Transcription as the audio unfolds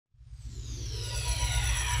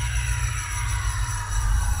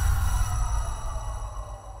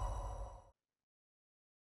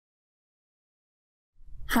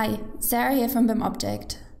Hi, Sarah here from BIM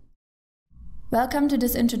Object. Welcome to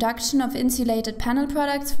this introduction of insulated panel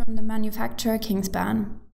products from the manufacturer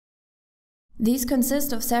Kingspan. These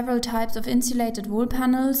consist of several types of insulated wall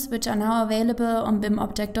panels which are now available on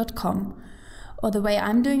bimobject.com, or the way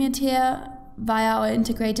I'm doing it here, via our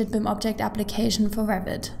integrated BIM Object application for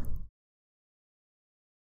Revit.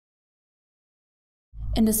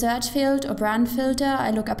 In the search field or brand filter, I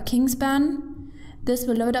look up Kingspan. This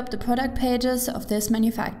will load up the product pages of this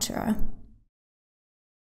manufacturer.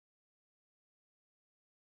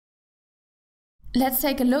 Let's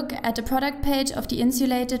take a look at the product page of the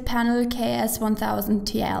insulated panel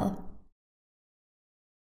KS1000TL.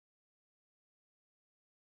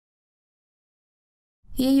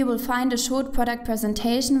 Here you will find a short product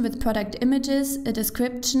presentation with product images, a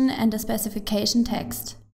description and a specification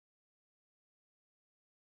text.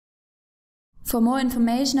 For more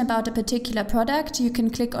information about a particular product, you can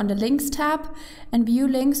click on the Links tab and view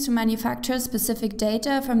links to manufacturer-specific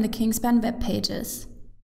data from the Kingspan web pages.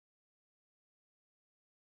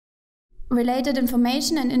 Related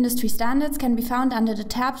information and industry standards can be found under the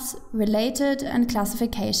tabs Related and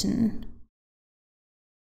Classification.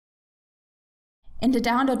 In the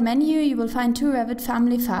download menu, you will find two Revit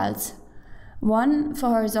family files, one for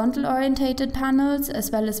horizontal-orientated panels as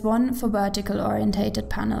well as one for vertical-orientated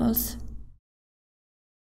panels.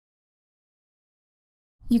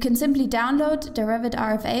 You can simply download the Revit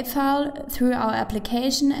RFA file through our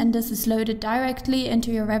application, and this is loaded directly into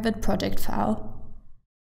your Revit project file.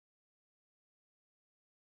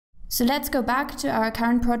 So let's go back to our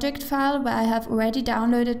current project file where I have already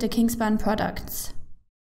downloaded the Kingspan products.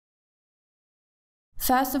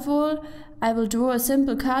 First of all, I will draw a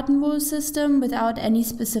simple curtain wall system without any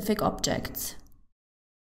specific objects.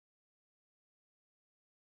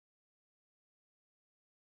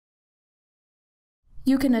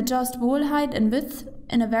 You can adjust wall height and width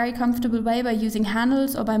in a very comfortable way by using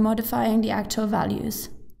handles or by modifying the actual values.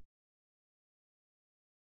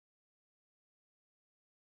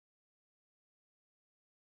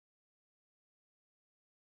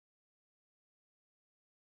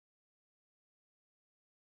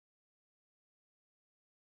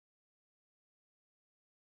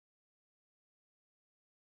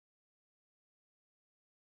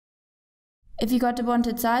 If you got the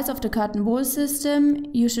wanted size of the curtain wall system,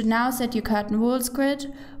 you should now set your curtain walls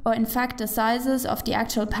grid, or in fact the sizes of the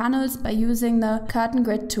actual panels, by using the curtain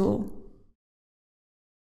grid tool.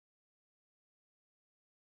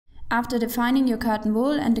 After defining your curtain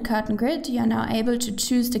wall and the curtain grid, you are now able to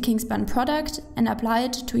choose the Kingspan product and apply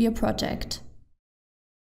it to your project.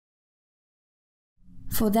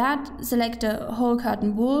 For that, select the whole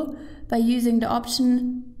curtain wall by using the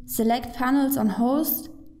option Select Panels on Host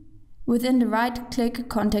within the right-click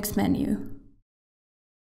context menu.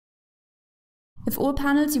 If all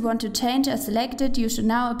panels you want to change are selected, you should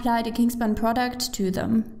now apply the Kingspan product to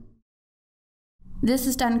them. This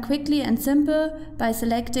is done quickly and simple by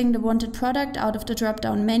selecting the wanted product out of the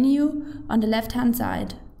drop-down menu on the left-hand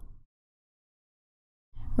side.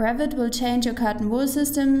 Revit will change your curtain wall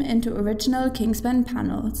system into original Kingspan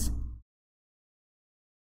panels.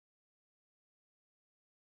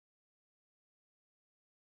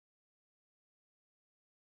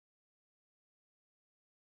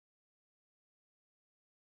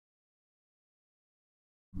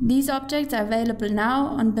 These objects are available now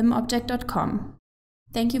on bimobject.com.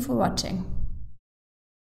 Thank you for watching.